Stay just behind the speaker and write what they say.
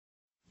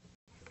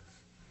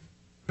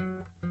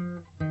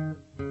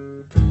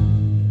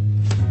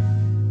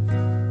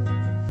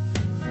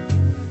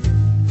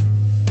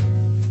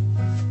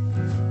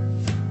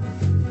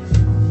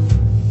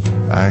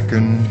I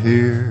can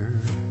hear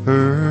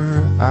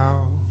her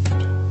out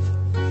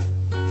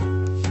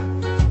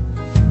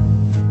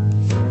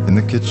in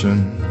the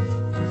kitchen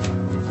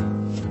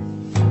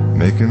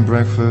making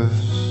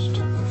breakfast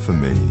for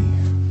me.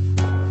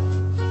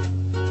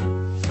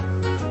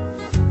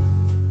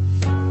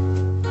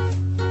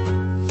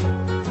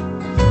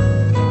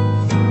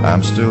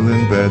 I'm still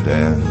in bed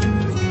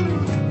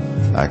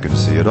and I can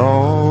see it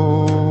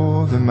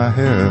all in my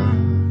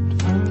head.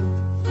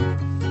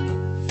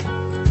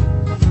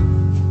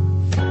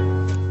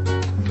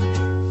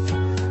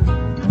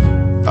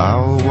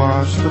 I'll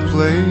wash the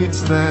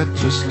plates that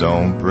just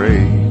don't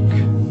break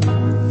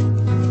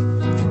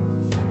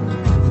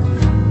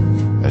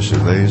as she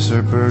lays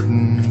her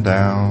burden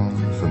down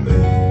for me.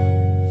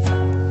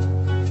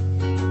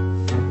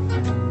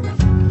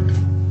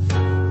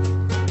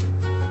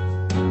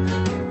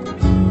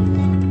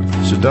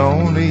 She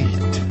don't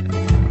eat,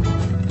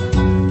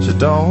 she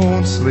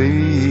don't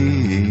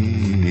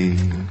sleep,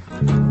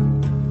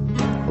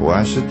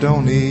 why she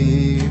don't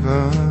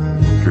even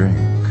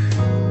drink.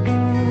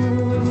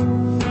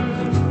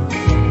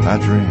 I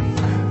drink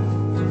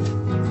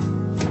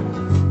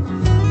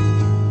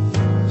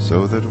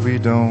so that we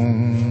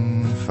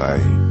don't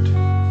fight.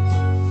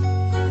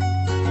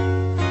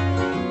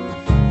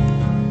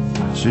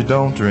 She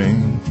don't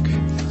drink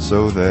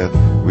so that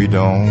we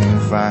don't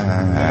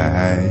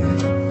fight.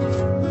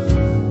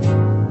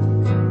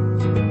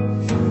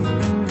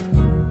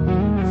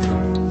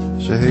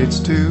 She hates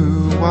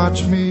to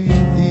watch me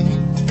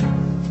eat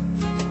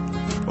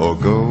or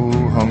go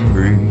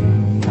hungry.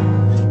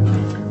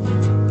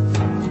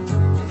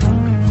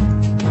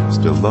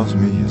 Still loves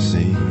me, you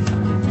see.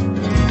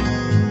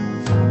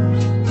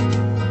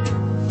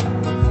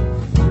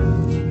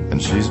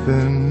 And she's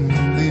been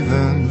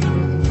leaving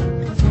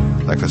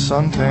like a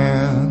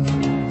suntan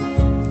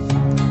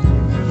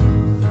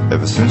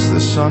ever since the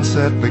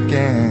sunset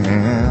began.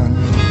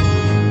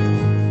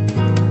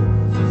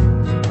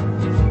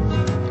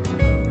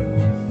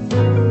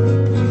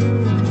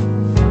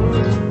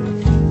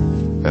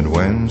 And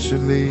when she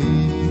leaves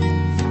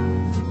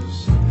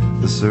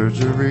the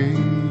surgery,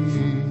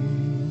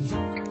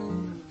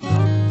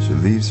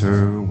 leaves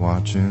her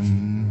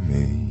watching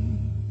me.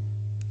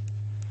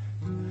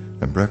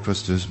 And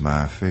breakfast is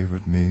my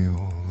favorite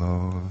meal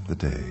of the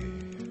day.